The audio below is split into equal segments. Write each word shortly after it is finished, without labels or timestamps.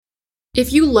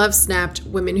If you love Snapped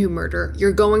Women Who Murder,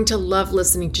 you're going to love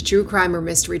listening to true crime or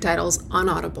mystery titles on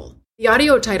Audible. The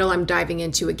audio title I'm diving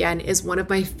into again is one of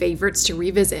my favorites to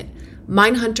revisit,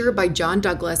 Mindhunter by John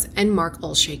Douglas and Mark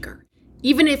Olshaker.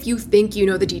 Even if you think you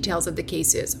know the details of the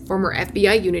cases former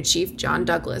FBI unit chief John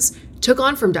Douglas took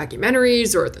on from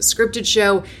documentaries or the scripted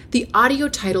show, the audio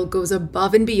title goes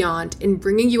above and beyond in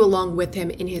bringing you along with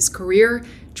him in his career,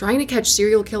 trying to catch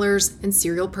serial killers and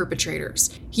serial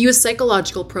perpetrators. He used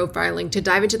psychological profiling to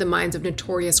dive into the minds of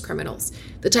notorious criminals.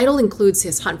 The title includes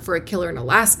his hunt for a killer in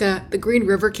Alaska, the Green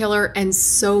River Killer, and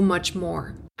so much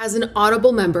more. As an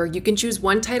Audible member, you can choose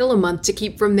one title a month to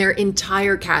keep from their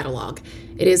entire catalog.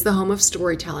 It is the home of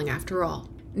storytelling after all.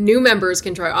 New members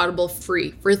can try Audible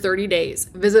free for 30 days.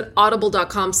 Visit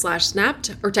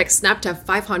audible.com/snapped or text SNAP to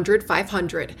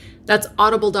 500-500. That's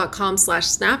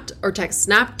audible.com/snapped or text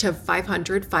SNAP to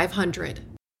 500-500.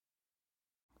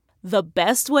 The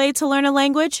best way to learn a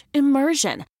language?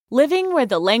 Immersion. Living where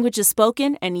the language is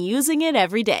spoken and using it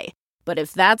every day. But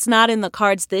if that's not in the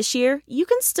cards this year, you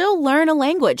can still learn a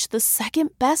language the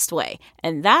second best way,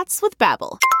 and that's with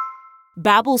Babbel.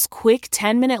 Babbel's quick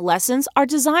 10-minute lessons are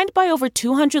designed by over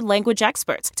 200 language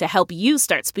experts to help you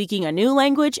start speaking a new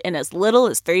language in as little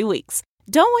as 3 weeks.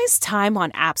 Don't waste time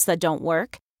on apps that don't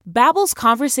work. Babbel's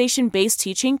conversation-based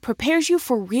teaching prepares you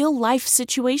for real-life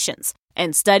situations.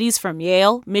 And studies from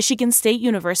Yale, Michigan State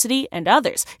University, and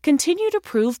others continue to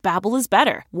prove Babbel is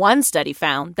better. One study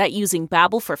found that using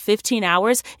Babbel for 15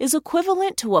 hours is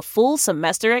equivalent to a full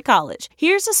semester at college.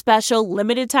 Here's a special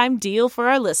limited-time deal for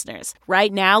our listeners.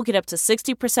 Right now, get up to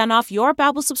 60% off your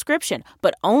Babbel subscription,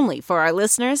 but only for our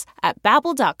listeners at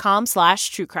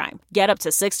babbel.com/truecrime. Get up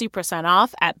to 60%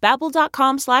 off at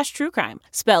babbel.com/truecrime,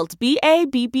 spelled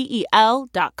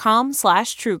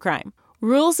BABBEL.com/truecrime.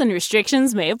 Rules and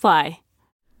restrictions may apply.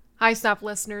 Hi, Snap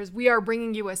listeners. We are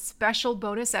bringing you a special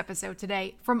bonus episode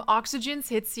today from Oxygen's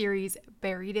hit series,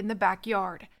 Buried in the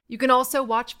Backyard. You can also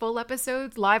watch full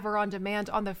episodes live or on demand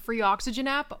on the free Oxygen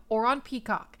app or on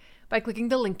Peacock by clicking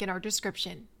the link in our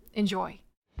description. Enjoy.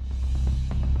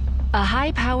 A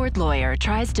high-powered lawyer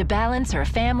tries to balance her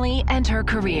family and her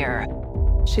career.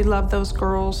 She loved those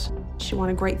girls. She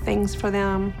wanted great things for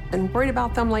them and worried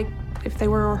about them like if they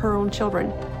were her own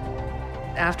children.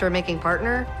 After making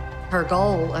partner, her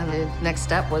goal and the next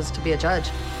step was to be a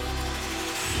judge.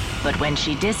 But when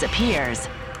she disappears,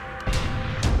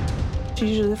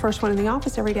 She's usually the first one in the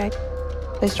office every day.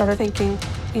 They started thinking,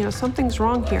 something's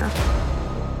wrong here.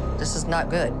 This is not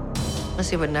good.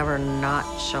 Missy would never not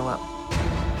show up.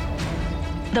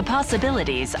 the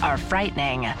possibilities are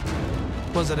frightening.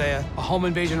 Was it a home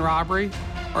invasion robbery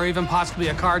or even possibly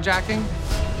a carjacking?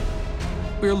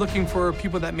 We were looking for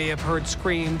people that may have heard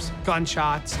screams,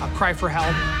 gunshots, a cry for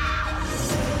help.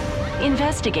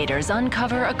 Investigators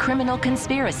uncover a criminal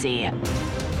conspiracy.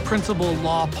 Principal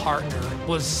law partner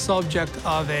was subject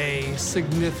of a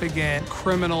significant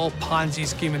criminal Ponzi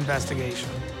scheme investigation.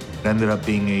 It ended up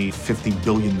being a $50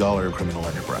 billion criminal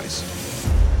enterprise.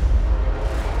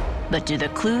 But do the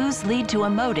clues lead to a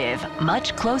motive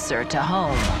much closer to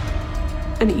home?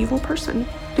 An evil person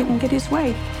didn't get his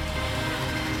way.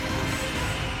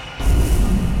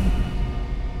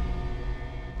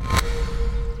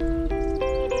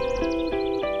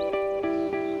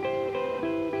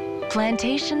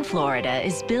 Plantation, Florida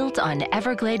is built on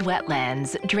Everglade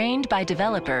wetlands drained by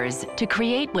developers to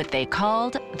create what they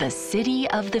called the City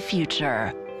of the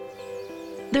Future.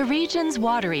 The region's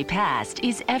watery past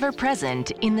is ever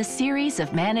present in the series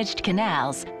of managed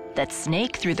canals that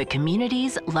snake through the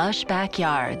community's lush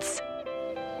backyards.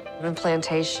 And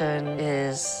Plantation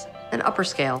is an upper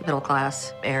scale, middle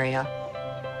class area.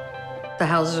 The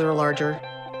houses are larger.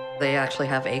 They actually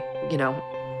have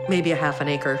maybe a half an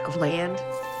acre of land.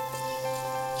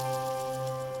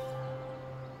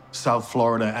 South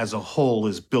Florida as a whole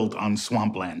is built on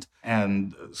swampland.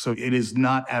 And so it is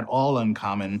not at all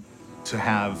uncommon to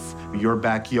have your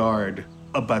backyard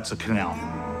abuts a canal.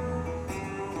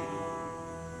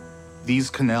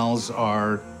 These canals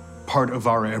are part of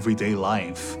our everyday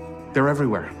life. They're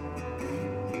everywhere.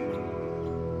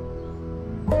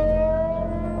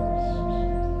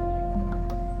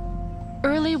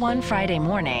 Early one Friday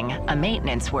morning, a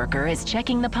maintenance worker is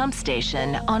checking the pump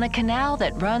station on a canal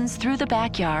that runs through the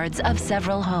backyards of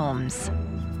several homes.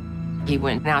 He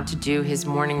went out to do his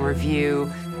morning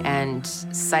review and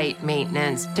site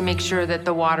maintenance to make sure that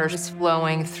the water is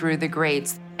flowing through the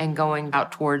grates and going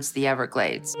out towards the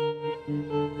Everglades.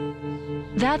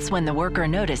 That's when the worker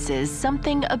notices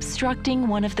something obstructing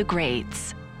one of the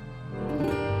grates.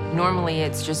 Normally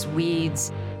it's just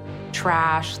weeds,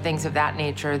 trash, things of that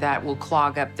nature that will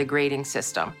clog up the grading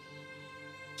system.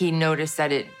 He noticed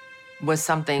that it was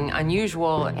something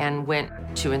unusual and went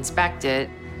to inspect it.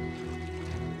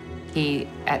 He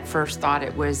at first thought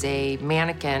it was a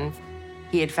mannequin.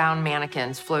 He had found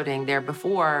mannequins floating there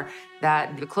before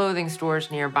that the clothing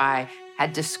stores nearby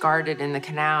had discarded in the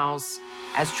canals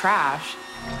as trash.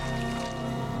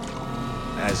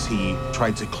 As he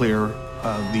tried to clear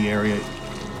the area,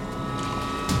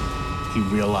 he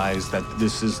realized that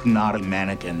this is not a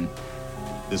mannequin.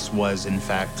 This was, in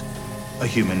fact, a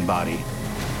human body.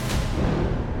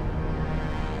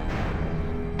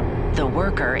 The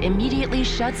worker immediately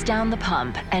shuts down the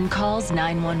pump and calls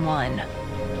 911.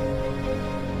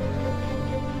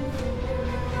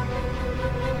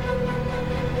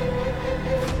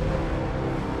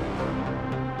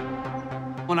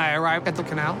 When I arrived at the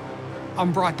canal,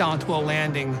 I'm brought down to a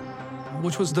landing,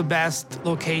 which was the best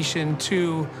location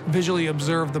to visually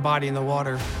observe the body in the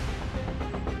water.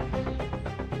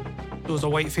 It was a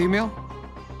white female.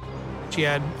 She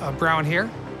had brown hair.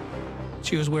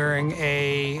 She was wearing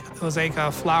it was like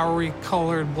a flowery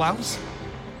colored blouse,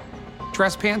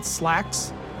 dress pants,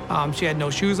 slacks. She had no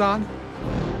shoes on.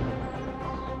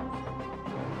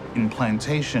 In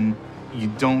Plantation, you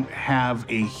don't have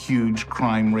a huge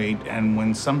crime rate, and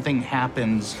when something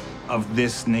happens of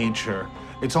this nature,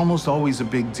 it's almost always a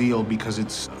big deal because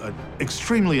it's an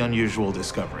extremely unusual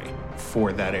discovery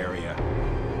for that area.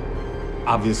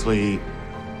 Obviously,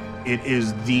 it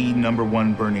is the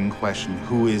 #1 burning question.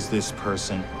 Who is this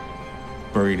person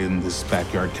buried in this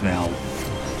backyard canal?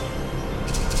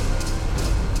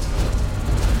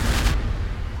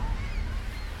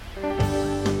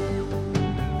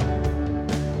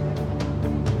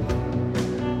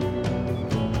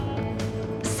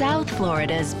 South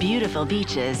Florida's beautiful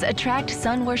beaches attract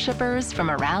sun worshippers from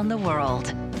around the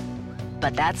world.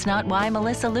 But that's not why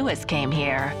Melissa Lewis came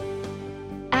here.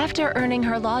 After earning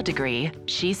her law degree,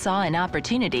 she saw an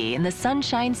opportunity in the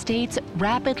Sunshine State's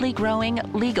rapidly growing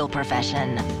legal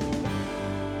profession.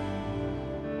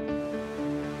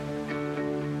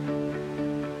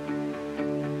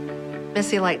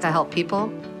 Missy liked to help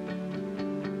people,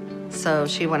 so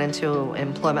she went into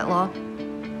employment law.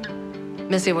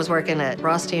 Missy was working at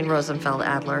Rothstein Rosenfeld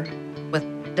Adler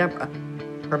with Deborah,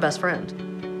 her best friend.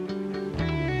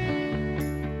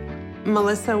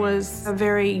 Melissa was a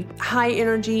very high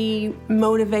energy,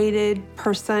 motivated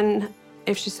person.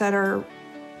 If she set her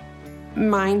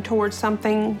mind towards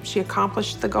something, she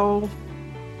accomplished the goal.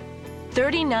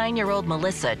 39-year-old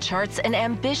Melissa charts an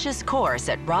ambitious course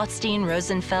at Rothstein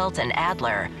Rosenfeld and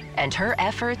Adler, and her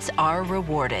efforts are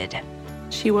rewarded.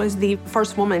 She was the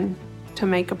first woman to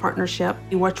make a partnership,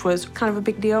 which was kind of a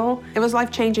big deal. It was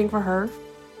life-changing for her.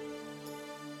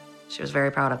 She was very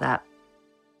proud of that.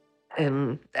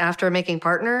 And after making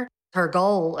partner, her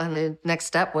goal and the next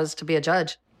step was to be a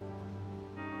judge.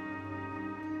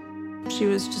 She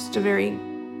was just a very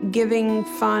giving,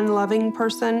 fun, loving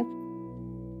person.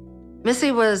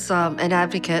 Missy was an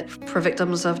advocate for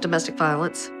victims of domestic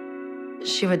violence.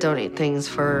 She would donate things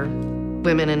for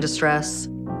women in distress.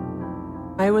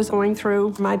 I was going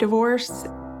through my divorce.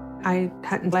 I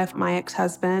hadn't left my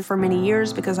ex-husband for many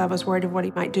years because I was worried of what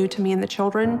he might do to me and the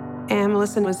children. And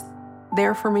Melissa was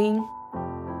there for me.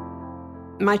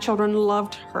 My children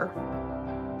loved her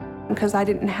because I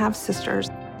didn't have sisters.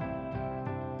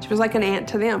 She was like an aunt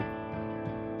to them.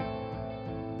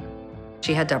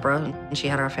 She had Deborah, and she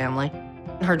had our family,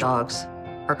 her dogs,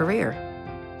 her career.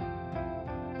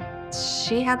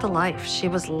 She had the life. She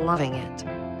was loving it.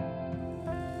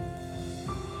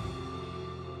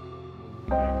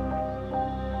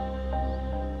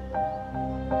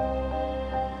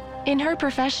 In her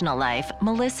professional life,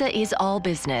 Melissa is all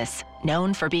business,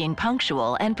 known for being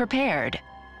punctual and prepared.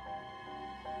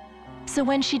 So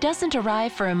when she doesn't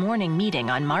arrive for a morning meeting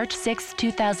on March 6,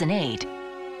 2008,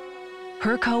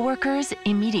 her coworkers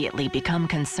immediately become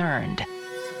concerned.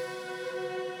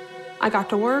 I got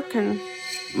to work and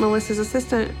Melissa's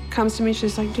assistant comes to me.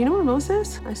 She's like, "Do you know where Melissa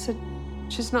is?" I said,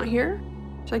 "She's not here."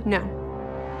 She's like, "No."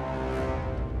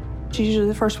 She's usually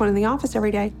the first one in the office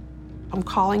every day. I'm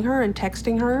calling her and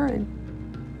texting her, and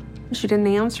she didn't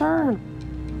answer.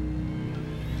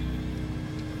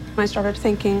 I started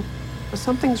thinking,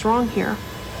 something's wrong here.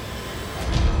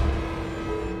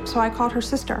 So I called her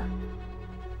sister.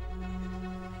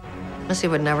 Missy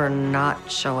would never not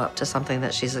show up to something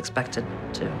that she's expected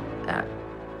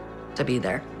to be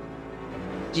there.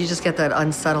 You just get that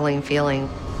unsettling feeling.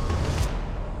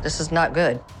 This is not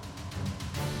good.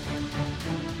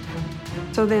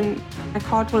 So then I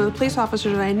called one of the police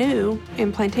officers that I knew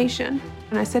in Plantation,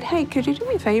 and I said, "Hey, could you do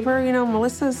me a favor? You know,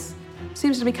 Melissa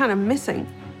seems to be kind of missing.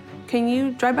 Can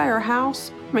you drive by her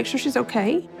house, make sure she's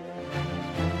okay?"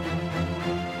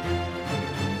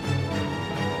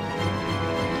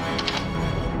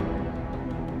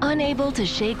 Unable to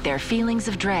shake their feelings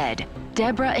of dread,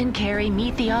 Deborah and Carrie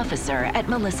meet the officer at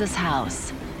Melissa's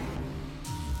house.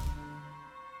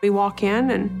 We walk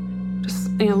in and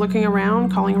just, looking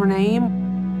around, calling her name.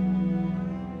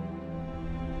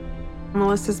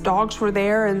 Melissa's dogs were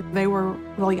there and they were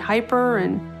really hyper,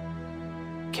 and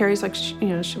Carrie's like,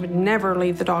 she would never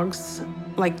leave the dogs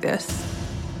like this.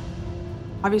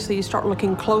 Obviously, you start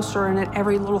looking closer and at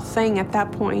every little thing at that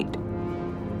point.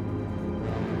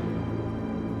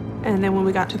 And then when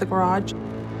we got to the garage,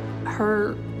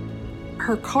 her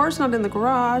car's not in the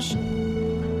garage.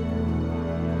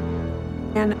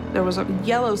 And there was a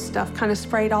yellow stuff kind of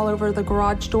sprayed all over the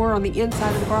garage door, on the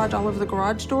inside of the garage, all over the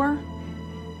garage door.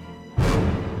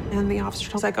 And the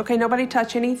officer was like, okay, nobody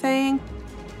touch anything.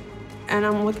 And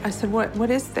I said,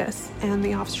 what is this? And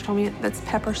the officer told me that's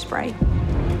pepper spray.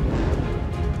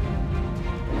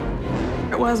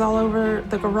 It was all over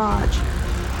the garage.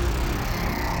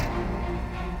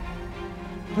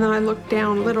 And then I looked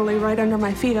down, literally right under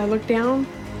my feet. I looked down,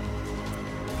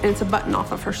 and it's a button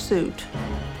off of her suit.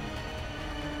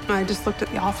 I just looked at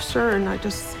the officer, and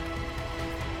it's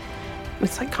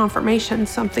like confirmation.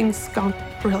 Something's gone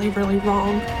really, really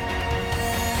wrong.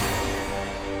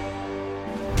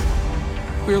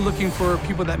 We were looking for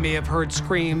people that may have heard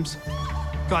screams,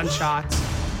 gunshots,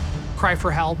 cry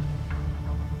for help.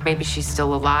 Maybe she's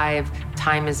still alive.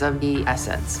 Time is of the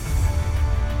essence.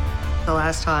 The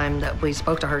last time that we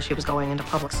spoke to her, she was going into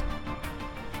Publix.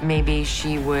 Maybe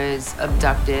she was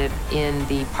abducted in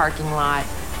the parking lot.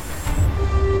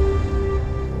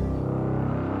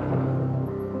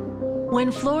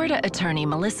 When Florida attorney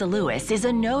Melissa Lewis is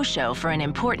a no-show for an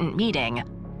important meeting,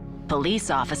 police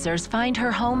officers find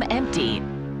her home empty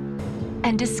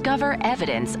and discover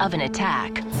evidence of an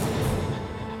attack.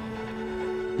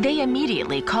 They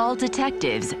immediately call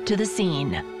detectives to the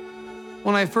scene.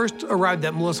 When I first arrived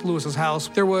at Melissa Lewis's house,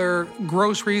 there were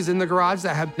groceries in the garage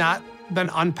that had not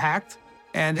been unpacked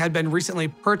and had been recently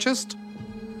purchased.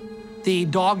 The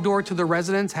dog door to the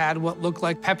residence had what looked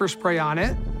like pepper spray on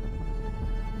it.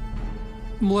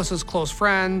 Melissa's close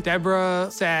friend, Deborah,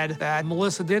 said that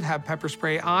Melissa did have pepper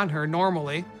spray on her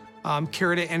normally,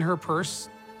 carried it in her purse.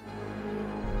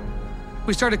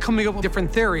 We started coming up with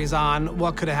different theories on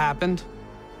what could have happened.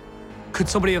 Could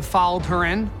somebody have followed her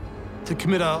in to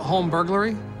commit a home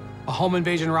burglary, a home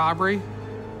invasion robbery,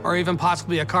 or even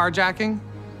possibly a carjacking?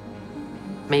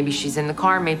 Maybe she's in the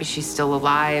car, maybe she's still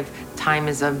alive. Time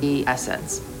is of the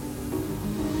essence.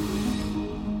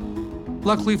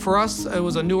 Luckily for us, it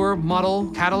was a newer model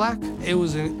Cadillac. It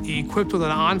was equipped with an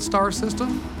OnStar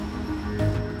system.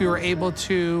 We were able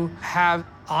to have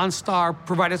OnStar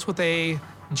provide us with a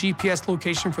GPS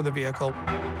location for the vehicle.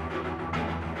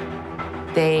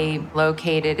 They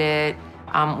located it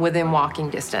within walking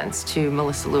distance to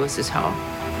Melissa Lewis's home.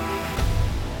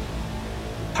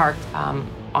 Parked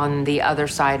on the other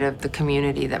side of the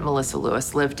community that Melissa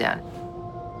Lewis lived in.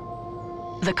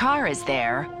 The car is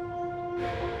there,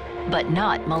 but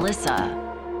not Melissa.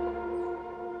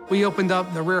 We opened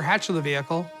up the rear hatch of the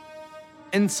vehicle.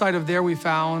 Inside of there, we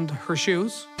found her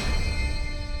shoes.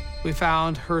 We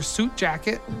found her suit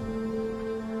jacket.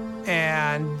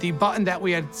 And the button that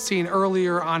we had seen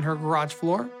earlier on her garage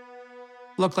floor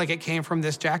looked like it came from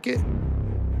this jacket.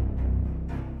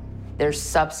 There's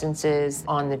substances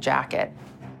on the jacket.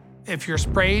 If you're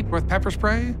sprayed with pepper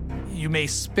spray, you may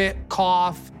spit,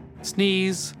 cough,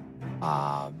 sneeze.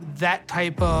 That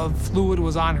type of fluid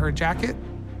was on her jacket.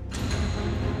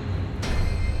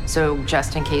 So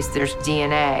just in case there's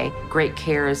DNA, great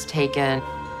care is taken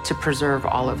to preserve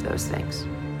all of those things.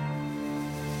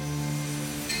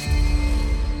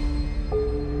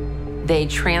 They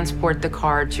transport the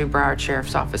car to Broward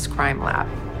Sheriff's Office Crime Lab.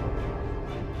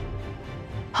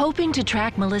 Hoping to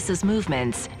track Melissa's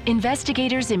movements,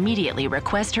 investigators immediately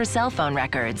request her cell phone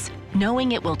records,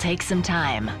 knowing it will take some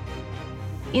time.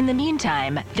 In the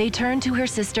meantime, they turn to her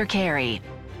sister Carrie.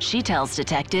 She tells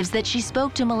detectives that she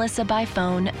spoke to Melissa by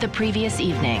phone the previous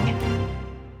evening.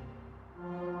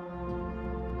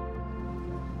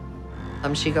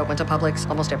 She went to Publix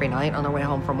almost every night on her way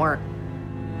home from work.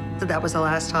 That was the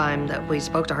last time that we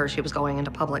spoke to her. She was going into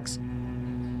Publix.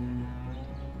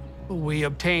 We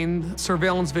obtained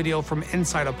surveillance video from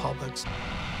inside of Publix.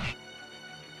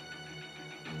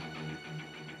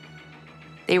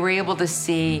 They were able to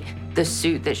see the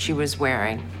suit that she was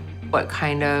wearing, what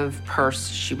kind of purse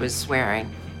she was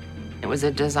wearing. It was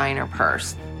a designer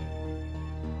purse.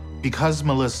 Because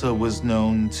Melissa was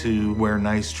known to wear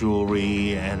nice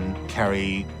jewelry and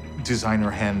carry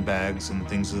designer handbags and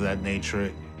things of that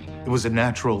nature, it was a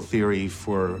natural theory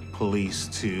for police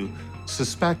to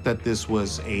suspect that this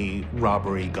was a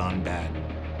robbery gone bad.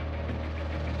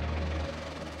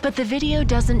 But the video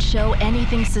doesn't show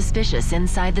anything suspicious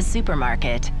inside the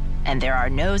supermarket, and there are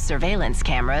no surveillance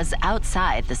cameras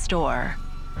outside the store.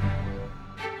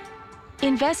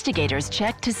 Investigators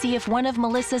checked to see if one of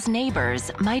Melissa's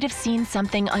neighbors might have seen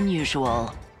something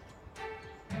unusual.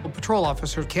 A patrol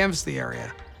officer canvassed the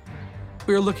area.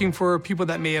 We were looking for people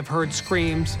that may have heard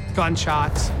screams,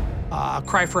 gunshots,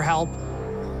 cry for help.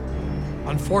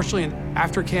 Unfortunately,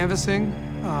 after canvassing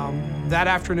that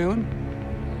afternoon,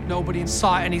 nobody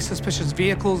saw any suspicious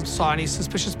vehicles, saw any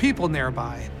suspicious people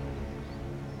nearby.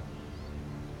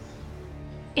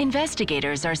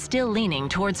 Investigators are still leaning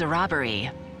towards a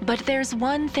robbery, but there's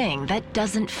one thing that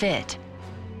doesn't fit.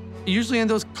 Usually in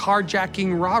those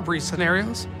carjacking robbery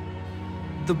scenarios,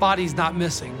 the body's not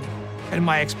missing. In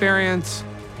my experience,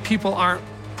 people aren't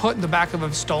put in the back of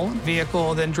a stolen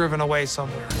vehicle, then driven away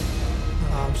somewhere.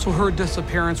 So her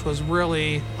disappearance was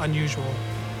really unusual.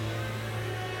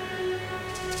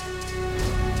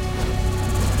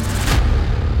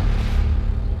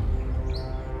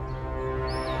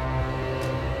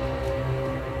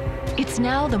 It's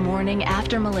now the morning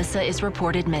after Melissa is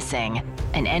reported missing.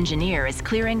 An engineer is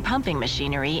clearing pumping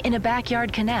machinery in a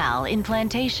backyard canal in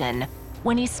Plantation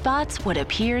when he spots what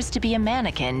appears to be a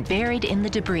mannequin buried in the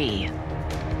debris.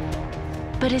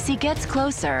 But as he gets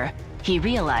closer, he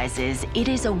realizes it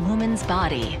is a woman's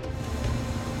body.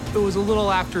 It was a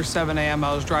little after 7 a.m.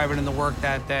 I was driving into work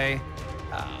that day.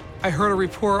 I heard a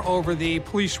report over the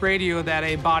police radio that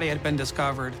a body had been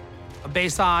discovered.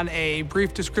 Based on a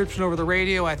brief description over the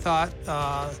radio, I thought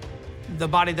the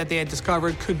body that they had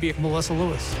discovered could be Melissa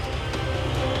Lewis.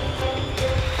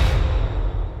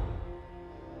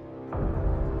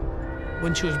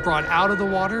 When she was brought out of the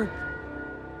water,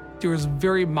 there was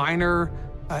very minor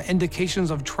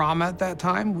indications of trauma at that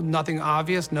time, nothing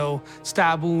obvious, no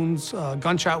stab wounds,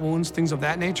 gunshot wounds, things of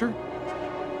that nature.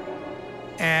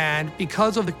 And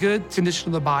because of the good condition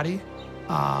of the body,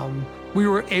 we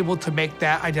were able to make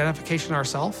that identification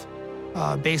ourselves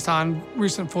based on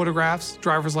recent photographs,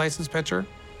 driver's license picture,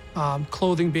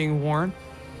 clothing being worn,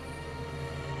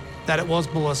 that it was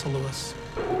Melissa Lewis.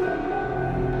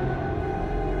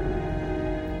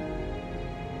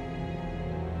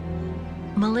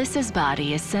 Melissa's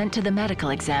body is sent to the medical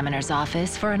examiner's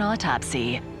office for an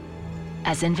autopsy,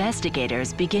 as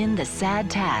investigators begin the sad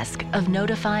task of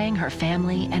notifying her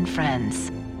family and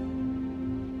friends.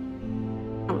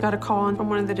 I got a call from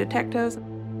one of the detectives.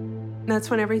 That's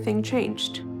when everything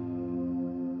changed.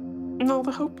 And all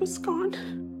the hope was gone.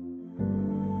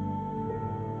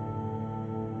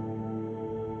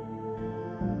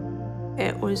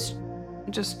 It was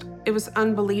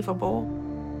unbelievable.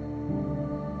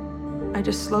 I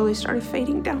just slowly started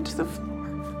fading down to the floor.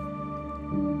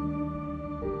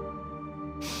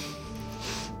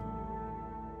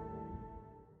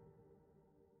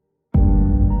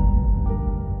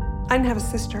 I didn't have a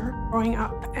sister growing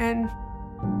up, and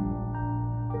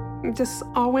just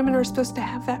all women are supposed to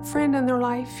have that friend in their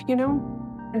life, you know?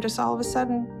 And just all of a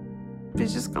sudden,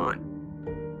 it's just gone.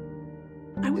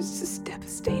 I was just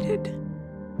devastated.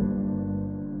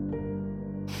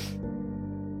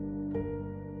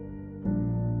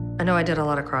 I know I did a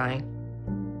lot of crying.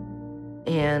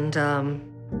 And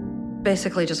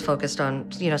basically just focused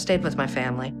on, stayed with my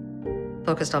family,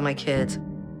 focused on my kids.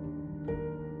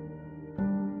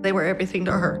 They were everything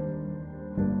to her.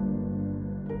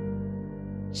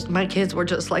 My kids were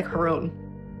just like her own.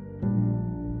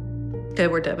 They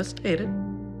were devastated.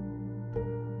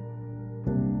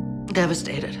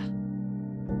 Devastated.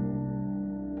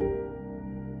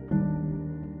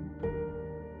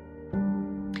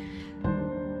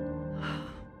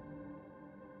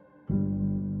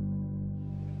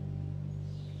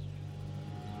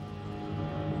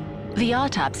 The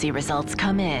autopsy results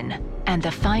come in, and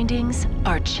the findings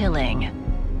are chilling.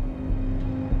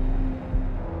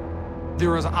 There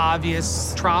was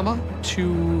obvious trauma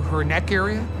to her neck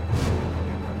area.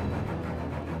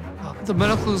 The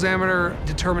medical examiner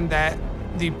determined that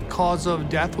the cause of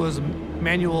death was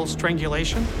manual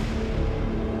strangulation.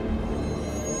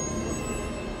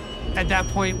 At that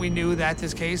point, we knew that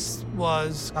this case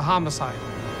was a homicide.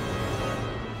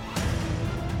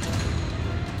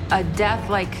 A death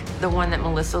like the one that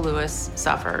Melissa Lewis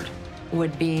suffered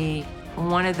would be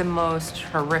one of the most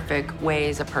horrific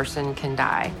ways a person can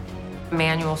die.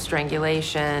 Manual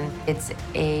strangulation, it's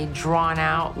a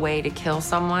drawn-out way to kill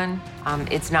someone.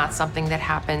 It's not something that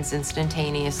happens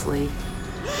instantaneously.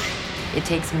 It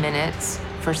takes minutes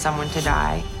for someone to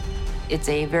die. It's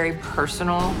a very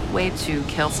personal way to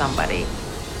kill somebody.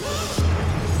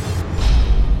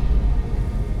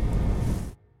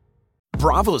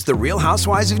 Bravo's The Real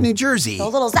Housewives of New Jersey A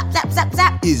little zap, zap, zap,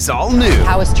 zap. is all new.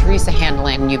 How is Teresa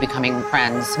handling you becoming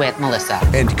friends with Melissa?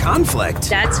 And conflict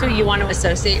That's who you want to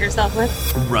associate yourself with?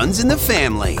 runs in the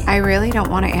family. I really don't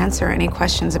want to answer any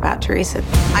questions about Teresa.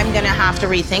 I'm going to have to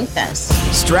rethink this.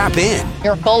 Strap in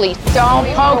You're a bully. Don't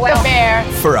poke the bear.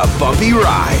 for a bumpy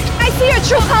ride. I see your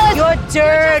true colors. You're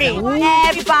dirty.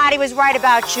 Everybody was right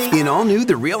about you. In all new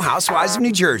The Real Housewives of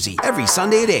New Jersey, every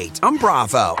Sunday at 8 on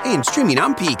Bravo and streaming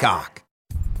on Peacock.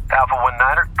 Alpha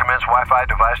 19er, commence Wi-Fi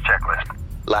device checklist.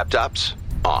 Laptops,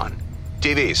 on.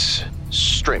 TVs,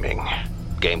 streaming.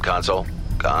 Game console,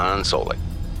 consoling.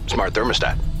 Smart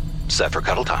thermostat, set for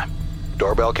cuddle time.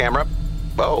 Doorbell camera,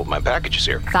 oh, my package is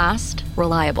here. Fast,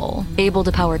 reliable, able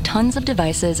to power tons of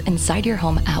devices inside your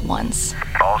home at once.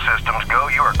 All systems go,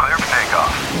 you are clear for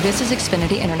takeoff. This is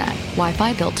Xfinity Internet,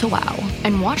 Wi-Fi built to wow.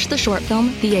 And watch the short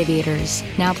film, The Aviators,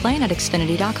 now playing at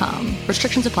Xfinity.com.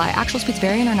 Restrictions apply. Actual speeds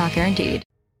vary and are not guaranteed.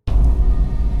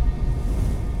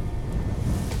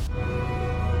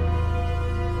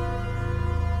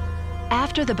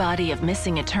 After the body of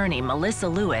missing attorney Melissa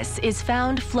Lewis is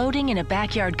found floating in a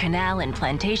backyard canal in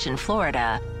Plantation,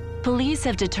 Florida, police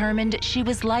have determined she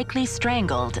was likely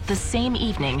strangled the same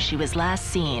evening she was last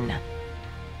seen.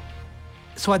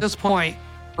 So at this point,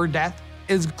 her death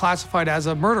is classified as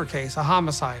a murder case, a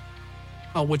homicide,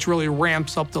 which really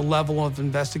ramps up the level of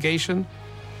investigation.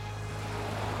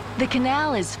 The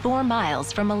canal is 4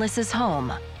 miles from Melissa's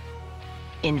home.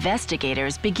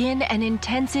 Investigators begin an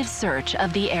intensive search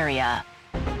of the area.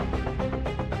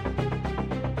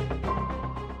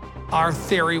 Our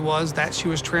theory was that she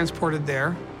was transported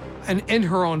there and in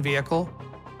her own vehicle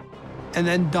and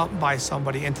then dumped by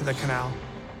somebody into the canal.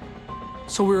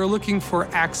 So we were looking for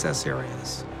access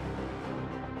areas.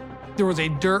 There was a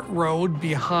dirt road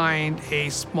behind a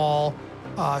small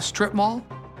strip mall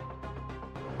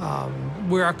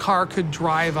where a car could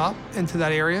drive up into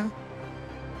that area.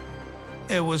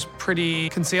 It was pretty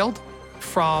concealed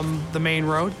from the main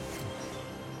road.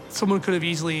 Someone could have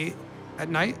easily, at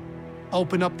night,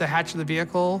 opened up the hatch of the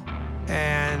vehicle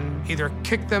and either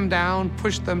kicked them down,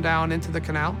 pushed them down into the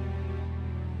canal.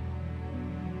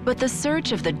 But the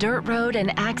search of the dirt road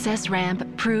and access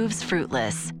ramp proves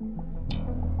fruitless.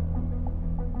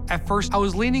 At first, I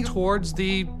was leaning towards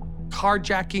the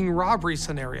carjacking robbery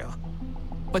scenario,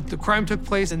 but the crime took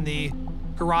place in the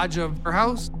garage of her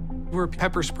house where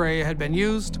pepper spray had been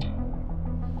used.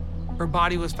 Her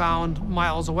body was found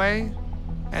miles away,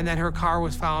 and then her car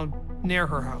was found near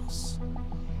her house.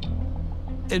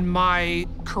 In my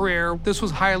career, this was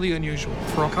highly unusual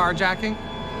for a carjacking.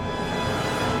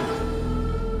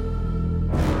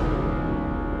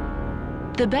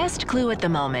 The best clue at the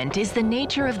moment is the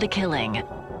nature of the killing.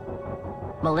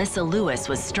 Melissa Lewis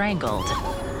was strangled.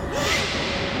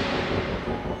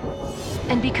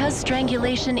 And because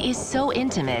strangulation is so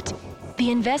intimate,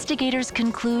 the investigators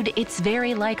conclude it's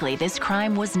very likely this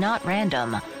crime was not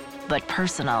random, but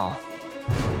personal.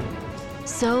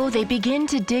 So they begin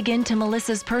to dig into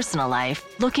Melissa's personal life,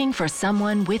 looking for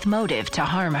someone with motive to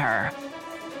harm her.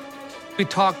 We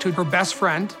talked to her best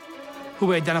friend, who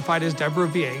we identified as Deborah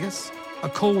Villegas, a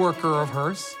co-worker of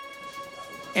hers,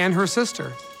 and her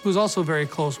sister, who's also very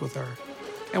close with her.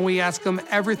 And we asked them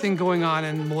everything going on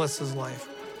in Melissa's life.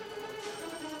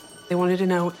 They wanted to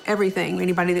know everything,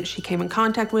 anybody that she came in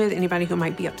contact with, anybody who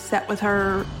might be upset with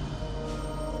her.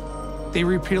 They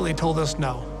repeatedly told us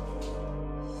no.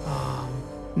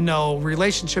 No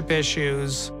relationship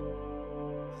issues,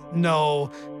 no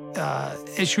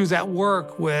issues at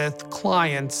work with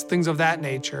clients, things of that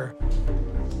nature.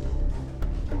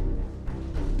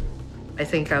 I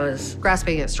think I was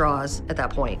grasping at straws at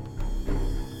that point.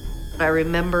 I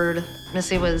remembered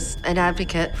Missy was an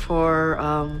advocate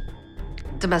for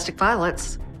domestic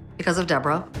violence because of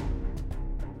Deborah.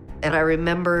 And I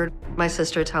remembered my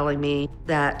sister telling me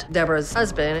that Deborah's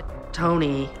husband,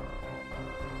 Tony,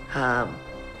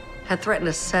 had threatened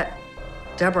to set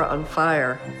Deborah on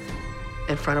fire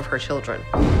in front of her children.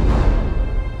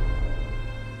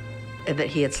 And that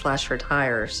he had slashed her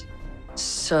tires.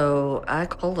 So I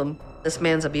told him, this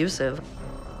man's abusive.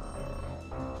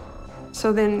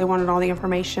 So then they wanted all the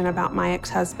information about my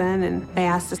ex-husband, and they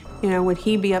asked us, would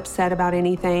he be upset about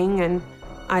anything? And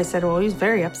I said, well, he's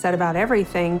very upset about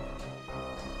everything.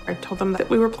 I told them that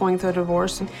we were going through a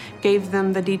divorce and gave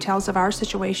them the details of our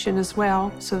situation as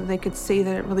well so that they could see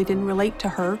that it really didn't relate to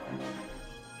her.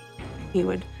 He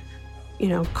would,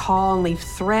 call and leave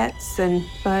threats,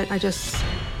 but I just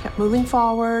kept moving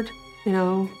forward.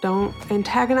 Don't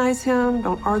antagonize him,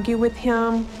 don't argue with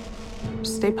him,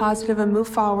 stay positive and move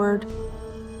forward.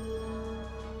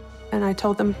 And I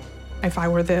told them if I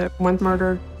were the one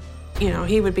murdered, You know,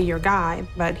 he would be your guy,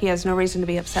 but he has no reason to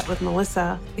be upset with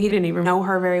Melissa. He didn't even know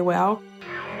her very well.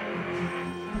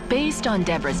 Based on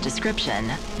Deborah's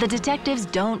description, the detectives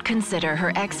don't consider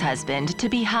her ex-husband to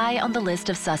be high on the list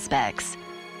of suspects.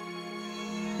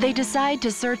 They decide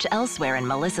to search elsewhere in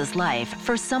Melissa's life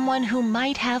for someone who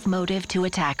might have motive to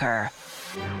attack her.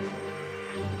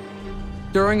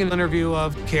 During an interview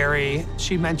of Carrie,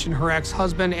 she mentioned her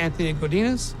ex-husband, Anthony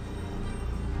Godinez,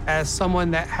 as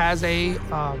someone that has a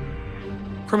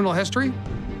criminal history.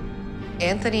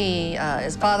 Anthony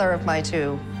is father of my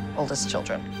 2 oldest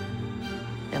children,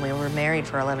 and we were married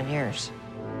for 11 years.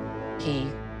 He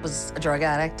was a drug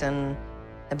addict and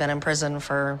had been in prison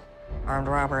for armed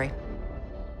robbery.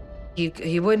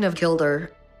 He wouldn't have killed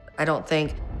her, I don't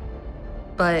think,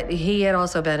 but he had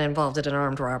also been involved in an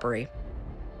armed robbery.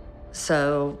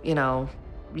 So, you know,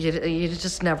 you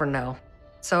just never know.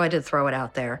 So I did throw it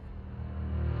out there.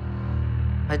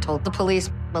 I told the police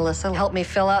Melissa helped me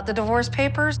fill out the divorce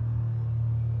papers.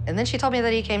 And then she told me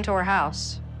that he came to her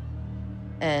house.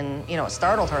 And, you know, it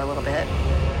startled her a little bit.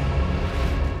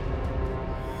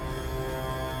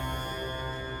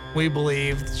 We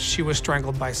believed she was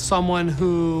strangled by someone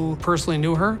who personally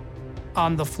knew her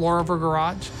on the floor of her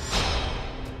garage.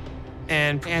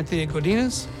 And Anthony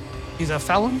Godinez, he's a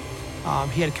felon.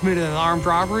 He had committed an armed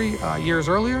robbery years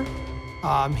earlier.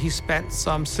 He spent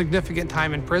some significant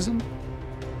time in prison.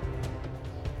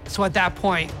 So at that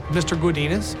point, Mr.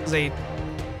 Godinez is a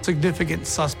significant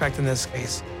suspect in this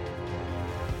case.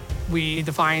 We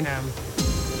define him.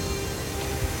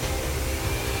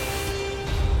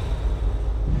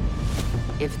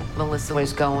 If Melissa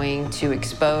was going to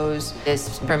expose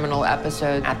this criminal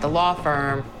episode at the law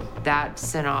firm, that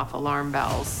sent off alarm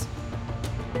bells.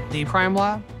 The crime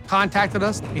lab contacted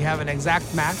us. We have an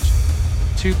exact match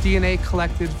to DNA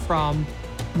collected from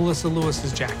Melissa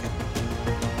Lewis's jacket.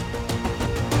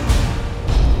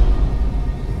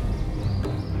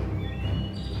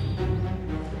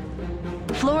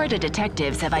 Florida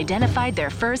detectives have identified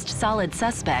their first solid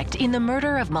suspect in the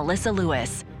murder of Melissa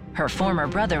Lewis, her former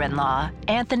brother-in-law,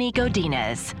 Anthony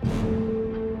Godinez.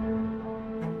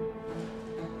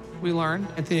 We learned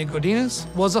Anthony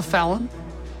Godinez was a felon.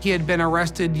 He had been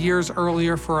arrested years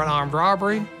earlier for an armed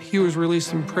robbery. He was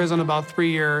released from prison about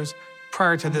 3 years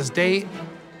prior to this date.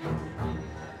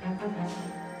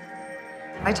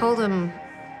 I told him,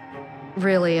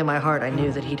 really in my heart, I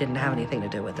knew that he didn't have anything to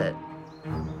do with it.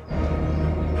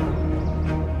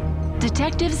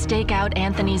 Detectives stake out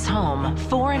Anthony's home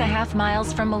 4.5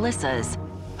 miles from Melissa's,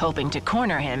 hoping to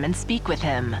corner him and speak with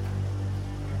him.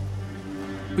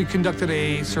 We conducted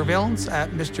a surveillance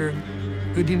at Mr.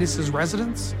 Godinez's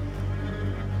residence,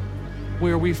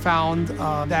 where we found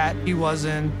that he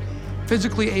wasn't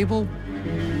physically able.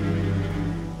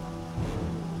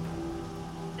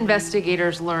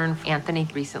 Investigators learned Anthony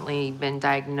recently been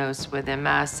diagnosed with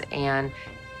MS, and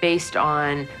based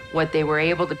on what they were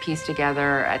able to piece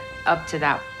together up to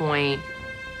that point,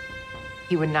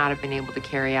 he would not have been able to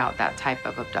carry out that type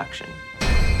of abduction.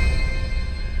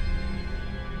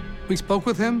 We spoke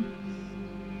with him,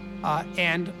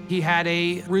 and he had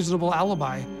a reasonable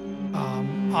alibi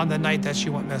on the night that she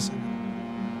went missing.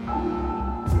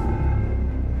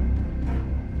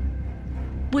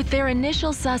 With their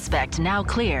initial suspect now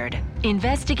cleared,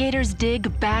 investigators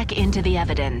dig back into the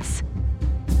evidence.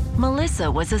 Melissa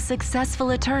was a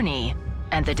successful attorney,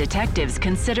 and the detectives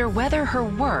consider whether her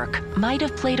work might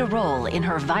have played a role in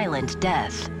her violent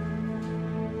death.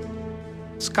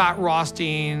 Scott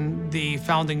Rothstein, the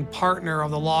founding partner of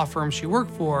the law firm she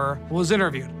worked for, was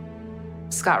interviewed.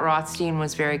 Scott Rothstein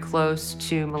was very close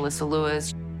to Melissa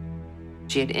Lewis.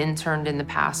 She had interned in the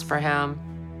past for him.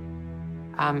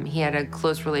 He had a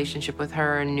close relationship with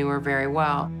her and knew her very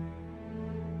well.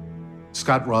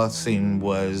 Scott Rothstein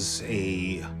was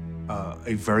a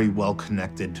very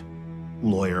well-connected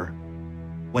lawyer.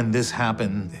 When this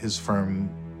happened, his firm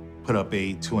put up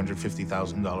a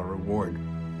 $250,000 reward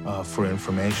for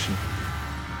information.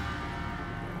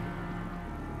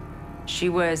 She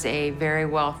was a very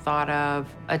well thought of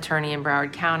attorney in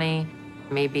Broward County.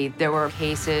 Maybe there were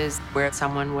cases where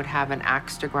someone would have an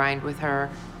axe to grind with her.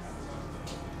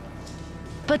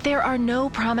 But there are no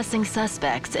promising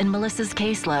suspects in Melissa's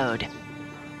caseload.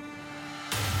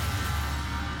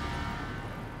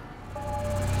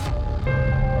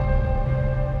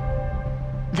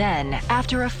 Then,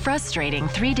 after a frustrating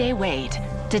 3-day wait,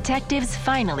 detectives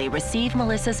finally receive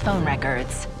Melissa's phone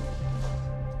records.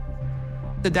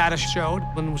 The data showed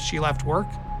when she left work,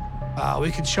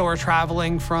 we could show her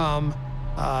traveling from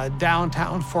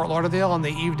downtown Fort Lauderdale on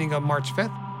the evening of March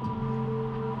 5th,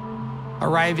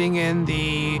 arriving in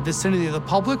the vicinity of the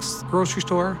Publix grocery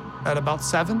store at about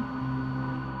 7,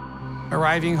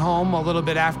 arriving home a little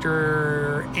bit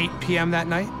after 8 p.m. that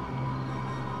night.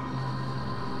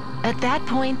 At that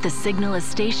point, the signal is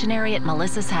stationary at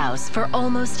Melissa's house for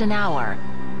almost an hour.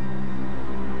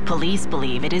 Police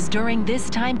believe it is during this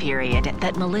time period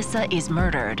that Melissa is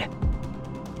murdered.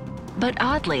 But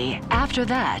oddly, after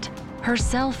that, her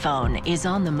cell phone is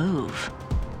on the move.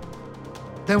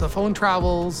 Then the phone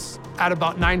travels at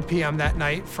about 9 p.m. that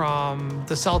night from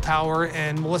the cell tower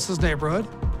in Melissa's neighborhood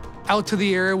out to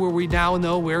the area where we now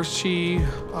know where she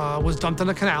was dumped in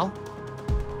a canal.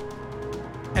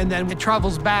 And then it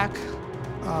travels back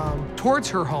towards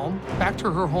her home, back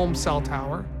to her home cell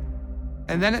tower.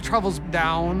 And then it travels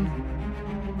down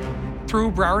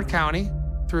through Broward County,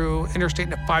 through Interstate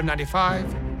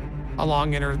 595,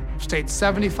 along Interstate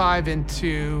 75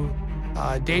 into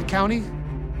Dade County,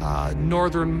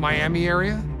 northern Miami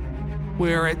area,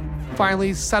 where it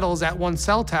finally settles at one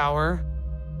cell tower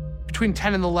between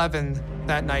 10 and 11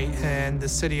 that night in the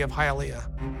city of Hialeah.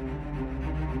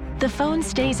 The phone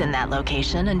stays in that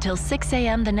location until 6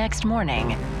 a.m. the next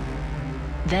morning.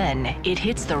 Then it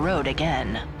hits the road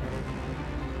again.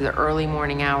 The early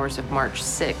morning hours of March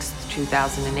 6th,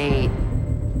 2008,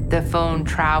 the phone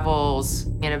travels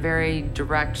in a very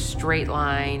direct straight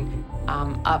line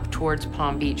up towards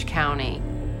Palm Beach County,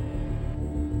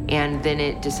 and then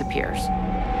it disappears.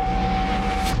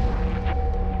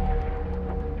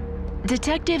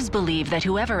 Detectives believe that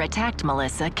whoever attacked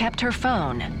Melissa kept her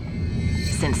phone.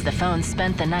 Since the phone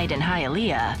spent the night in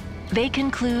Hialeah, they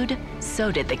conclude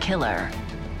so did the killer.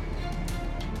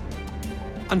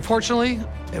 Unfortunately,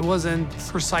 it wasn't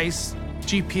precise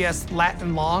GPS lat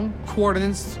and long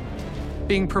coordinates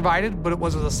being provided, but it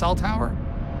was at a cell tower.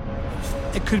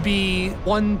 It could be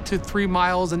 1 to 3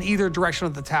 miles in either direction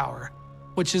of the tower,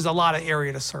 which is a lot of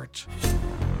area to search.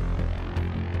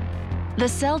 The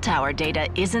cell tower data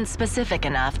isn't specific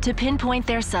enough to pinpoint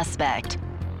their suspect.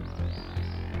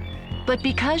 But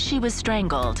because she was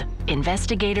strangled,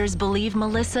 investigators believe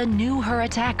Melissa knew her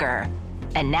attacker,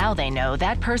 and now they know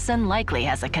that person likely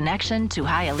has a connection to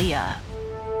Hialeah.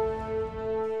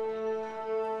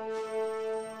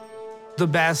 The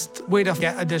best way to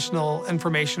get additional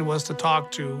information was to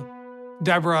talk to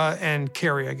Deborah and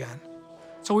Carrie again.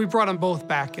 So we brought them both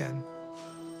back in,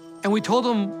 and we told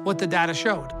them what the data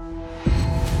showed.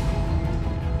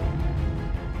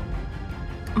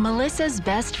 Melissa's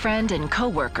best friend and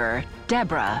co-worker,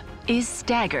 Deborah, is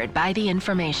staggered by the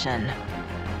information.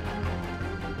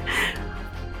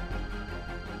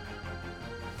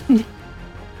 It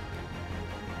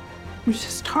was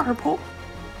just horrible.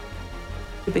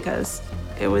 Because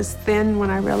it was then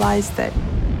when I realized that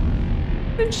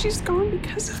she's gone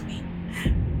because of me.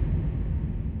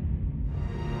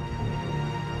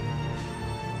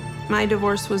 My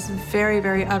divorce was very,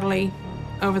 very ugly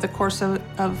over the course of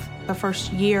the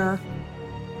first year.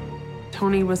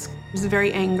 Tony was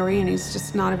very angry, and he's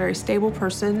just not a very stable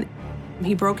person.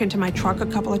 He broke into my truck a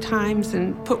couple of times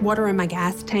and put water in my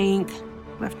gas tank,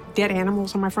 left dead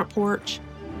animals on my front porch.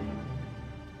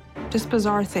 Just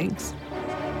bizarre things.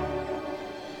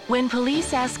 When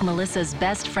police ask Melissa's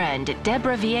best friend,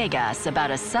 Deborah Villegas,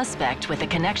 about a suspect with a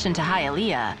connection to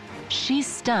Hialeah, she's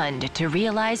stunned to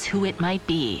realize who it might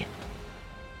be.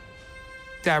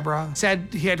 Deborah said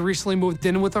he had recently moved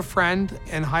in with a friend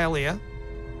in Hialeah.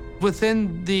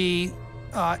 Within the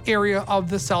area of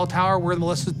the cell tower where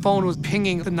Melissa's phone was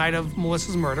pinging the night of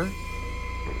Melissa's murder.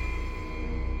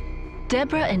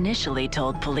 Deborah initially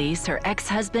told police her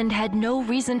ex-husband had no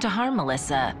reason to harm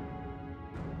Melissa.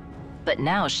 But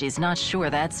now she's not sure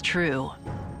that's true.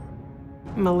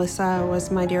 Melissa was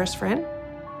my dearest friend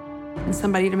and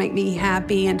somebody to make me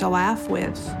happy and to laugh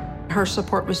with. Her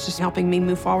support was just helping me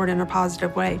move forward in a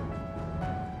positive way.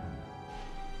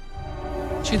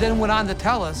 She then went on to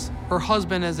tell us her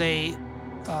husband is a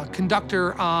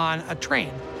conductor on a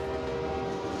train,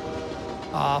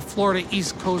 Florida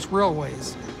East Coast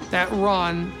Railways, that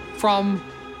run from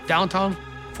downtown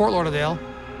Fort Lauderdale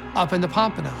up into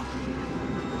Pompano.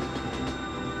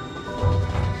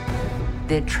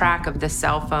 The track of the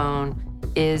cell phone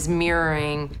is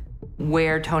mirroring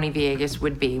where Tony Villegas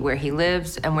would be, where he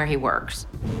lives and where he works.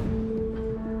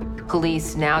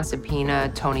 Police now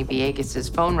subpoena Tony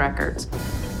Villegas' phone records.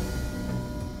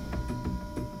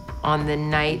 On the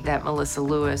night that Melissa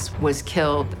Lewis was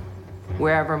killed,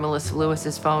 wherever Melissa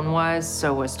Lewis's phone was,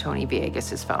 so was Tony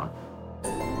Villegas' phone.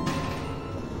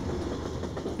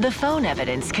 The phone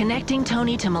evidence connecting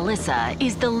Tony to Melissa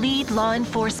is the lead law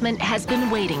enforcement has been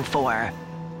waiting for.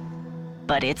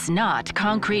 But it's not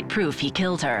concrete proof he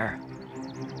killed her.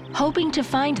 Hoping to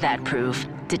find that proof,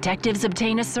 detectives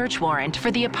obtain a search warrant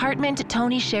for the apartment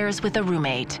Tony shares with a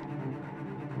roommate.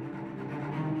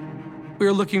 We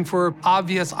were looking for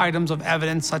obvious items of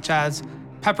evidence such as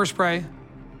pepper spray,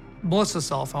 Melissa's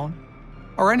cell phone,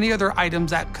 or any other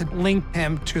items that could link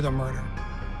him to the murder.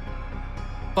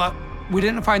 But we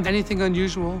didn't find anything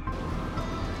unusual.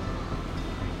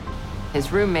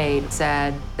 His roommate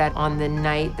said that on the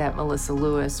night that Melissa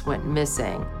Lewis went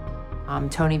missing,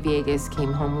 Tony Villegas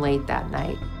came home late that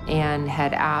night and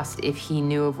had asked if he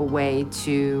knew of a way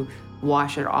to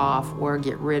wash it off or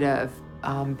get rid of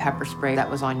pepper spray that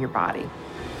was on your body.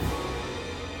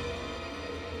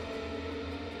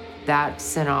 That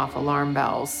sent off alarm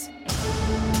bells.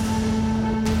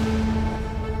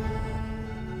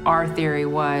 Our theory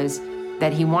was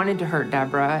that he wanted to hurt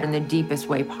Deborah in the deepest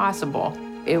way possible.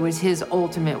 It was his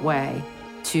ultimate way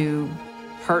to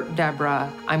hurt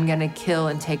Deborah. I'm gonna kill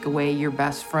and take away your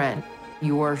best friend,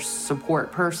 your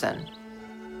support person.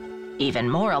 Even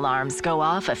more alarms go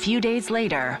off a few days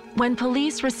later when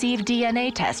police receive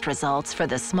DNA test results for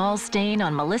the small stain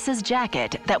on Melissa's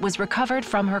jacket that was recovered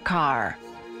from her car.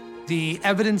 The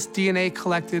evidence DNA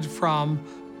collected from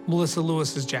Melissa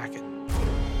Lewis's jacket.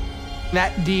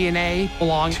 That DNA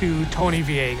belonged to Tony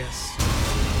Villegas.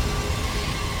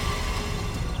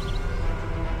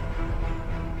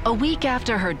 A week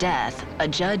after her death, a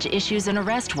judge issues an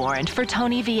arrest warrant for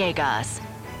Tony Villegas.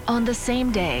 On the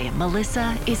same day,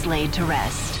 Melissa is laid to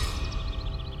rest.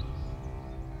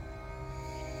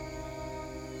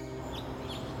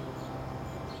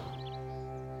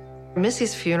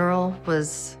 Missy's funeral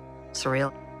was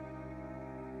surreal.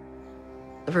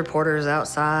 The reporters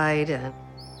outside, and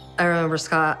I remember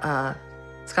Scott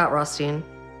Rothstein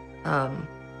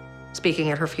speaking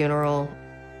at her funeral,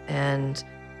 and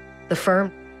the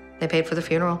firm, they paid for the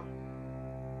funeral.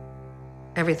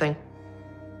 Everything.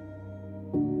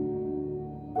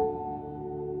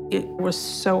 It was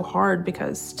so hard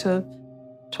because to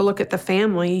look at the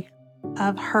family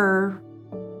of her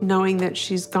knowing that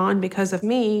she's gone because of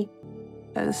me,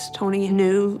 as Tony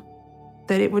knew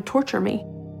that it would torture me,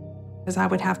 because I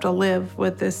would have to live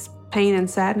with this pain and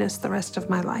sadness the rest of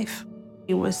my life.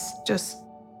 It's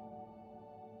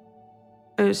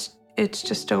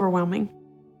just overwhelming.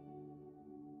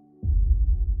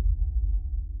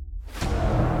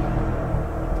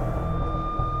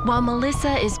 While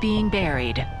Melissa is being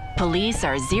buried, police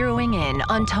are zeroing in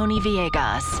on Tony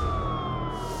Villegas.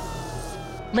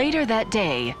 Later that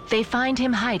day, they find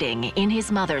him hiding in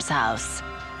his mother's house.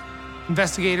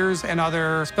 Investigators and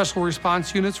other special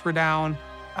response units were down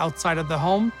outside of the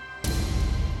home,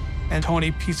 and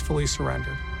Tony peacefully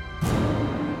surrendered.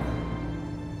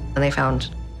 And they found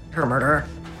her murderer.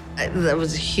 That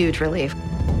was a huge relief.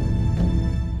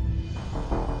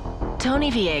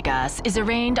 Tony Villegas is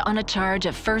arraigned on a charge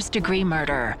of first-degree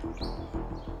murder.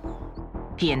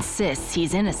 He insists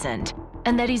he's innocent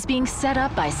and that he's being set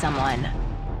up by someone,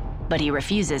 but he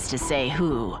refuses to say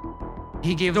who.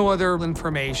 He gave no other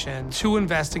information to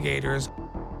investigators.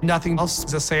 Nothing else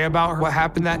to say about what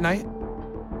happened that night.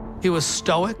 He was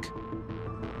stoic.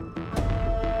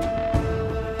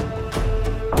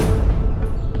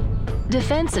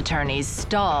 Defense attorneys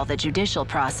stall the judicial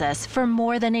process for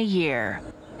more than a year.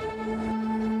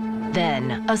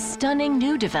 Then, a stunning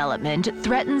new development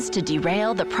threatens to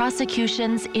derail the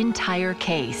prosecution's entire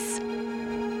case.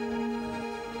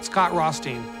 Scott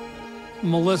Rothstein,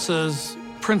 Melissa's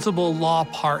principal law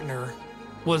partner,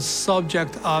 was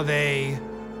subject of a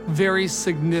very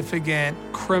significant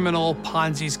criminal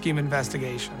Ponzi scheme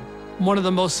investigation. One of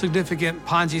the most significant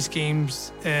Ponzi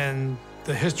schemes in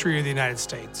the history of the United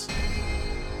States.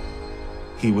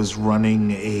 He was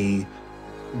running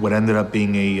what ended up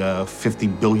being a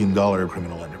 $50 billion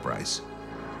criminal enterprise.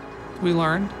 We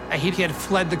learned he had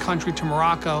fled the country to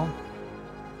Morocco.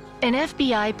 An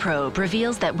FBI probe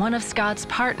reveals that one of Scott's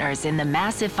partners in the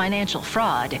massive financial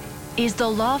fraud is the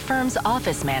law firm's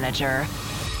office manager,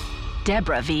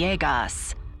 Deborah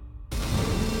Villegas.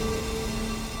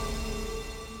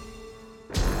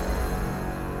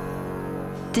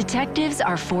 Detectives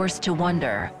are forced to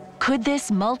wonder, could this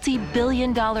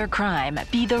multi-billion-dollar crime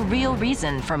be the real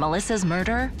reason for Melissa's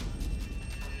murder?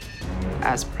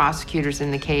 As prosecutors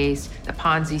in the case, the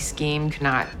Ponzi scheme could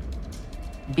not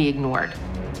be ignored.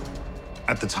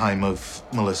 At the time of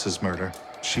Melissa's murder,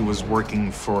 she was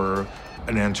working for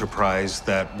an enterprise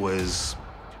that was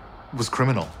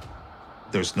criminal.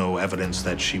 There's no evidence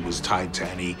that she was tied to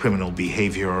any criminal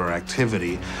behavior or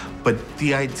activity, but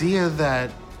the idea that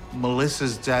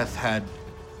Melissa's death had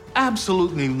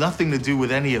absolutely nothing to do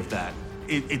with any of that,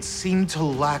 it seemed to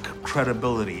lack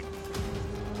credibility.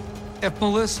 If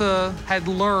Melissa had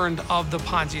learned of the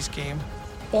Ponzi scheme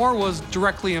or was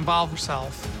directly involved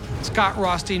herself, Scott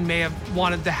Rothstein may have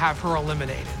wanted to have her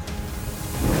eliminated.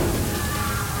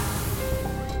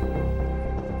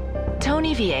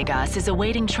 Villegas is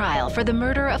awaiting trial for the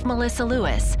murder of Melissa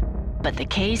Lewis, but the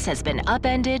case has been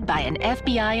upended by an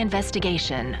FBI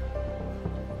investigation.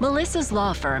 Melissa's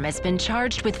law firm has been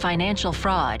charged with financial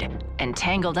fraud, and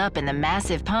tangled up in the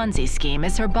massive Ponzi scheme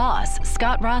is her boss,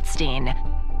 Scott Rothstein,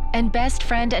 and best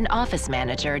friend and office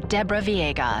manager, Deborah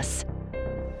Villegas.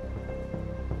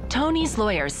 Tony's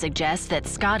lawyers suggest that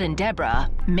Scott and Deborah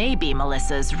may be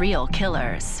Melissa's real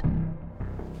killers.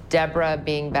 Deborah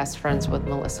being best friends with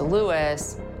Melissa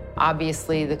Lewis,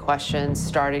 obviously the questions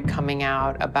started coming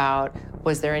out about,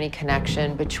 was there any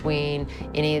connection between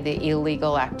any of the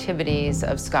illegal activities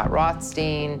of Scott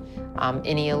Rothstein,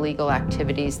 any illegal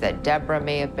activities that Deborah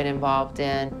may have been involved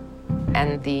in,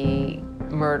 and the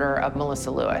murder of Melissa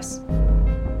Lewis.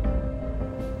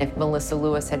 If Melissa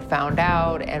Lewis had found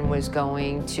out and was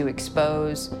going to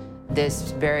expose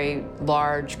this very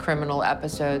large criminal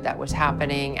episode that was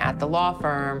happening at the law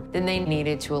firm, then they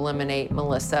needed to eliminate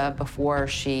Melissa before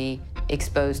she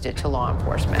exposed it to law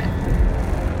enforcement.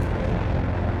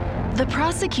 The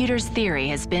prosecutor's theory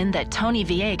has been that Tony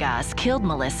Villegas killed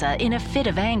Melissa in a fit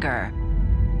of anger.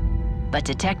 But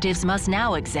detectives must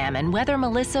now examine whether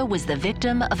Melissa was the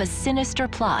victim of a sinister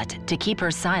plot to keep her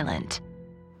silent.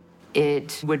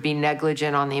 It would be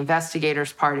negligent on the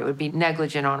investigator's part, it would be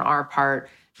negligent on our part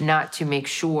not to make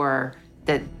sure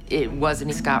that it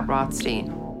wasn't Scott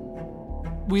Rothstein.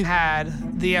 We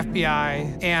had the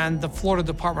FBI and the Florida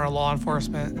Department of Law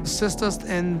Enforcement assist us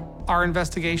in our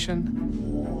investigation.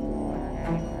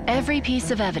 Every piece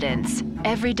of evidence,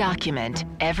 every document,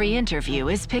 every interview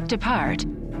is picked apart,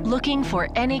 looking for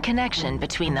any connection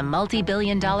between the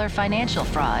multi-billion-dollar financial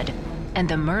fraud and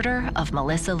the murder of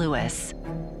Melissa Lewis.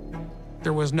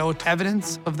 There was no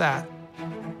evidence of that.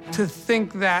 To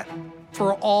think that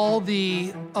for all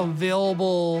the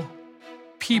available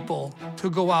people to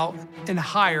go out and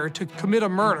hire to commit a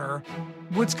murder,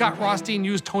 would Scott Rothstein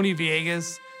use Tony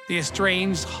Villegas, the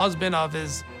estranged husband of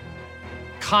his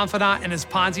confidant in his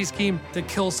Ponzi scheme, to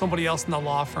kill somebody else in the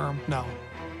law firm? No.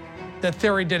 The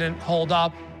theory didn't hold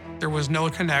up. There was no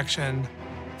connection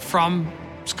from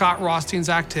Scott Rothstein's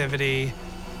activity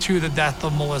to the death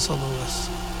of Melissa Lewis.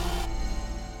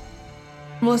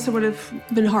 Melissa would have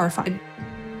been horrified.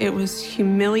 It was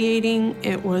humiliating.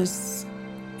 It was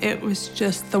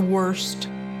just the worst.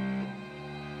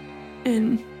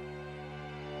 And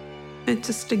it's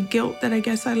just a guilt that I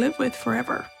guess I live with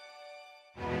forever.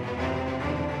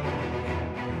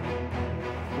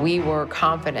 We were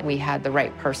confident we had the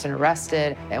right person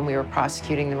arrested and we were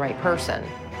prosecuting the right person.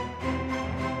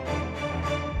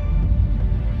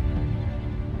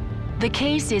 The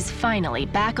case is finally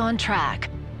back on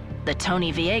track. The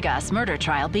Tony Villegas murder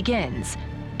trial begins,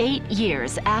 8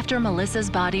 years after Melissa's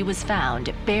body was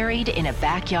found buried in a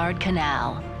backyard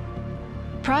canal.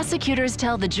 Prosecutors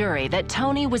tell the jury that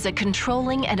Tony was a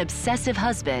controlling and obsessive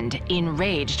husband,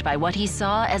 enraged by what he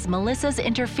saw as Melissa's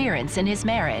interference in his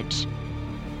marriage.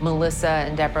 Melissa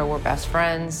and Deborah were best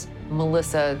friends.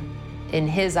 Melissa, in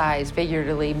his eyes,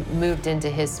 figuratively moved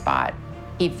into his spot.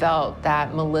 He felt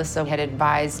that Melissa had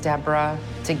advised Deborah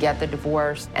to get the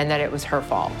divorce and that it was her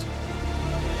fault.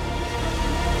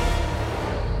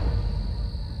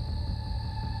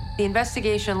 The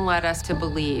investigation led us to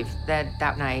believe that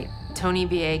that night, Tony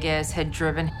Villegas had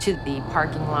driven to the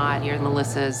parking lot near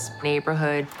Melissa's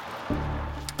neighborhood.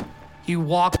 He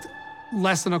walked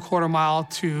less than a quarter mile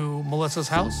to Melissa's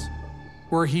house,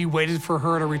 where he waited for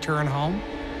her to return home.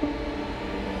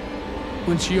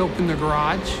 When she opened the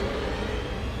garage,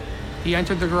 he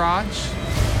entered the garage.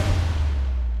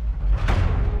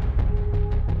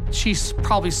 She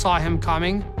probably saw him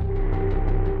coming,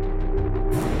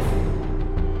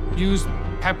 used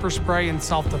pepper spray in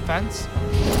self-defense.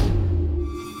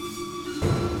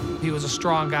 He was a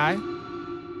strong guy.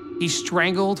 He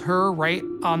strangled her right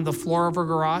on the floor of her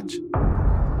garage.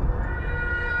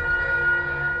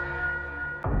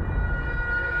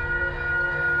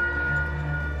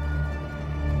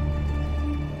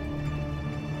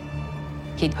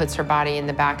 He puts her body in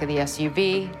the back of the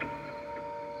SUV,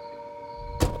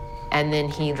 and then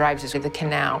he drives her to the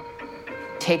canal,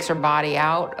 takes her body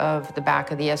out of the back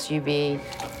of the SUV,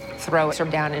 throws her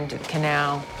down into the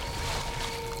canal,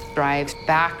 drives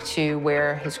back to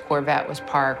where his Corvette was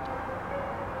parked,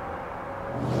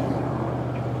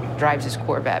 drives his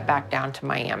Corvette back down to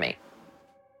Miami.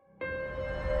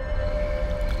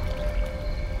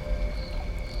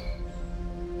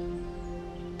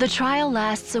 The trial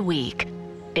lasts a week.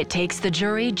 It takes the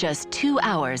jury just 2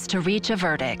 hours to reach a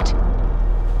verdict.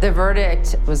 The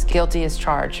verdict was guilty as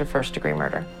charged of first-degree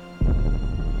murder.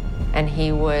 And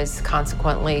he was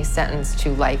consequently sentenced to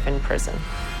life in prison.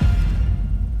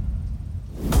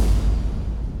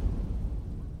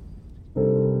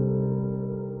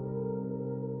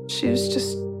 She was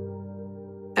just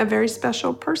a very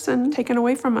special person taken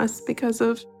away from us because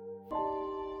of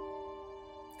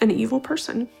an evil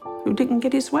person who didn't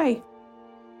get his way.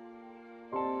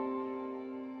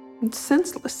 It's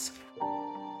senseless.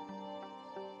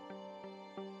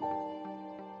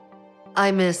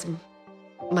 I miss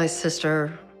my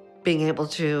sister being able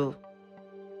to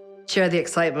share the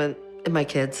excitement in my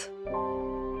kids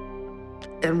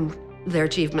and their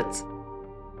achievements.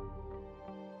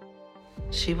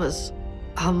 She was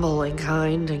humble and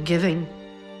kind and giving,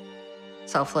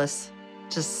 selfless,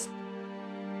 just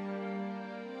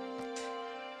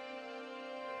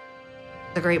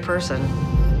a great person.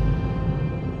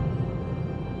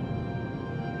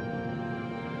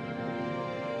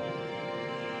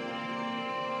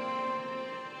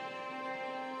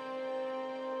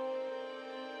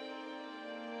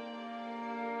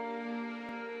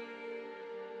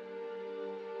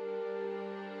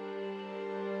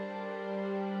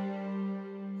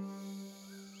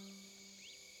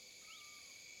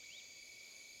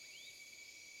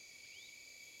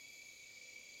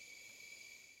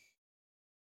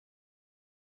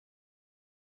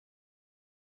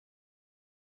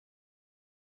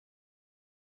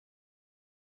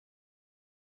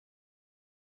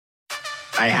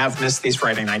 I have missed these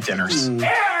Friday night dinners.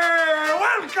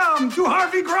 Welcome to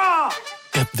Harvey Graw!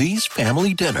 At these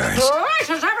family dinners,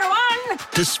 Gracious, everyone!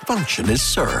 dysfunction is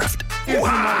served.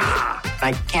 Wow.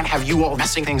 I can't have you all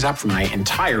messing things up for my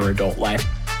entire adult life.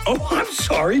 Oh, I'm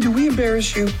sorry. Do we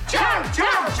embarrass you? Jump,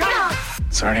 jump, jump!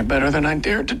 It's already better than I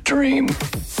dared to dream.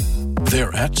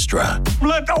 They're extra.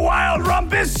 Let the wild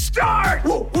rumpus start!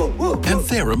 Woo, woo, woo, woo. And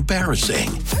they're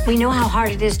embarrassing. We know how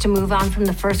hard it is to move on from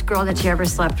the first girl that you ever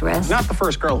slept with. Not the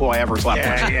first girl who I ever slept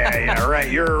with. Yeah,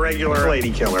 right. You're a regular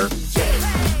lady killer.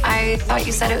 I thought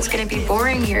you said it was going to be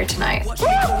boring here tonight.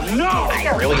 No!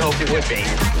 I really hoped it would be.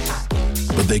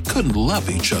 But they couldn't love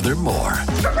each other more.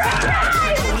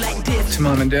 It's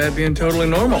Mom and Dad being totally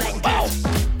normal. Wow.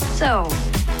 So,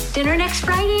 dinner next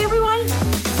Friday, everyone?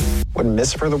 Wouldn't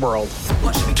miss it for the world.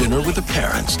 Dinner with the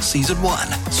Parents, Season 1.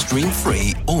 Stream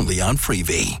free only on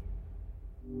Freevee.